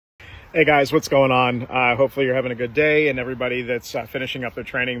Hey guys, what's going on? Hopefully you're having a good day, and everybody that's finishing up their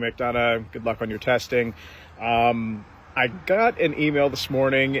training, McDonough, good luck on your testing. I got an email this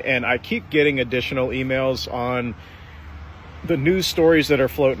morning, and I keep getting additional emails on the news stories that are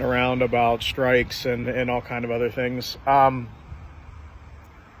floating around about strikes and all kind of other things.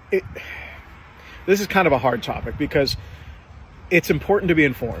 This is kind of a hard topic because it's important to be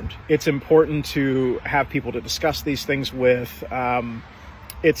informed. It's important to have people to discuss these things with.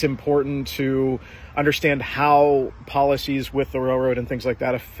 It's important to understand how policies with the railroad and things like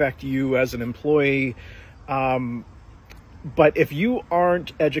that affect you as an employee. But if you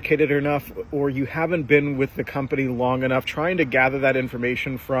aren't educated enough, or you haven't been with the company long enough, trying to gather that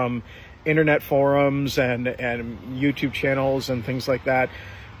information from internet forums and YouTube channels and things like that,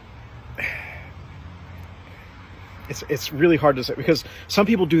 it's really hard to say, because some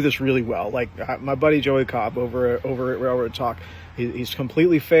people do this really well. Like my buddy Joey Cobb over at RailRoad Talk. He's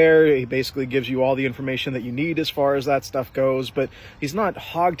completely fair. He basically gives you all the information that you need as far as that stuff goes, but he's not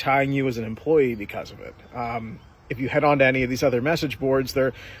hog-tying you as an employee because of it. If you head on to any of these other message boards,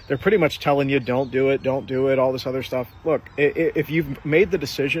 they're pretty much telling you don't do it, all this other stuff. Look, if you've made the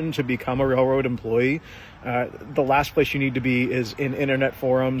decision to become a railroad employee, the last place you need to be is in internet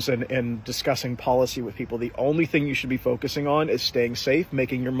forums and discussing policy with people. The only thing you should be focusing on is staying safe,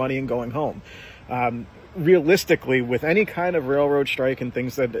 making your money, and going home. Realistically, with any kind of railroad strike and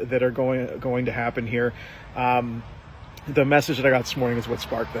things that are going to happen here, the message that I got this morning is what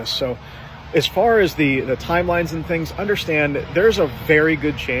sparked this. So as far as the timelines and things, understand there's a very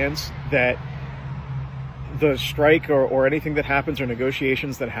good chance that the strike or anything that happens or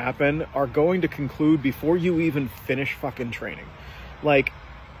negotiations that happen are going to conclude before you even finish fucking training. Like,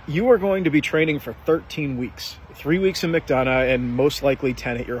 you are going to be training for 13 weeks, 3 weeks in McDonough and most likely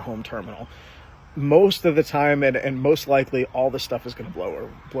 10 at your home terminal. Most of the time, and most likely all the stuff is going to blow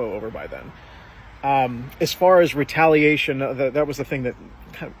over by then. As far as retaliation, that was the thing that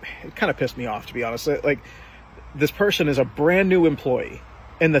kind of pissed me off, to be honest. Like, this person is a brand new employee,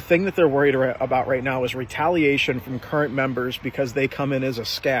 and the thing that they're worried about right now is retaliation from current members because they come in as a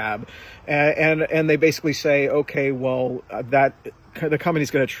scab, and they basically say, okay, well, the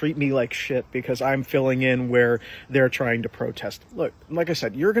company's going to treat me like shit because I'm filling in where they're trying to protest. Look, like I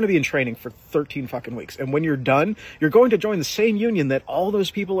said, you're going to be in training for 13 fucking weeks. And when you're done, you're going to join the same union that all those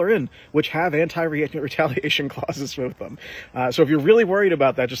people are in, which have anti-retaliation clauses with them. So if you're really worried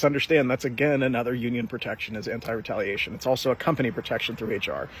about that, just understand that's, again, another union protection is anti-retaliation. It's also a company protection through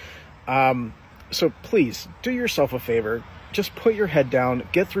HR. So please do yourself a favor. Just put your head down,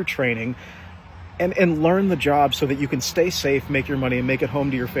 get through training, and learn the job so that you can stay safe, make your money, and make it home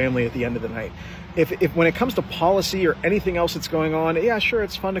to your family at the end of the night. If when it comes to policy or anything else that's going on, yeah, sure,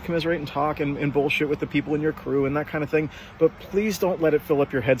 it's fun to commiserate and talk and bullshit with the people in your crew and that kind of thing, but please don't let it fill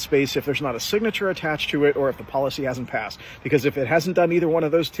up your headspace if there's not a signature attached to it or if the policy hasn't passed. Because if it hasn't done either one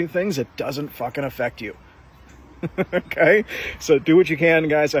of those two things, it doesn't fucking affect you. Okay? So do what you can,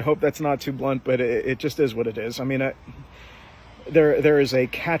 guys. I hope that's not too blunt, but it just is what it is. I mean, there is a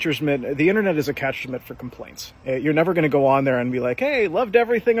catcher's mitt. The internet is a catcher's mitt for complaints. You're never going to go on there and be like, hey, loved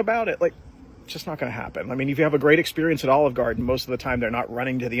everything about it. Like, it's just not going to happen. I mean, if you have a great experience at Olive Garden, most of the time they're not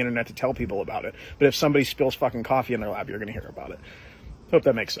running to the internet to tell people about it. But if somebody spills fucking coffee in their lap, you're going to hear about it. Hope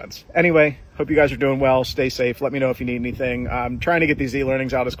that makes sense. Anyway, hope you guys are doing well. Stay safe. Let me know if you need anything. I'm trying to get these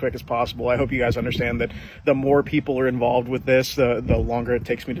e-learnings out as quick as possible. I hope you guys understand that the more people are involved with this, the longer it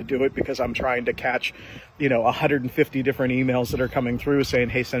takes me to do it, because I'm trying to catch, 150 different emails that are coming through saying,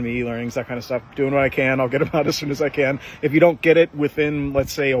 hey, send me e-learnings, that kind of stuff. Doing what I can. I'll get them out as soon as I can. If you don't get it within,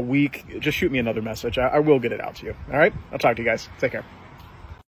 let's say, a week, just shoot me another message. I will get it out to you. All right? I'll talk to you guys. Take care.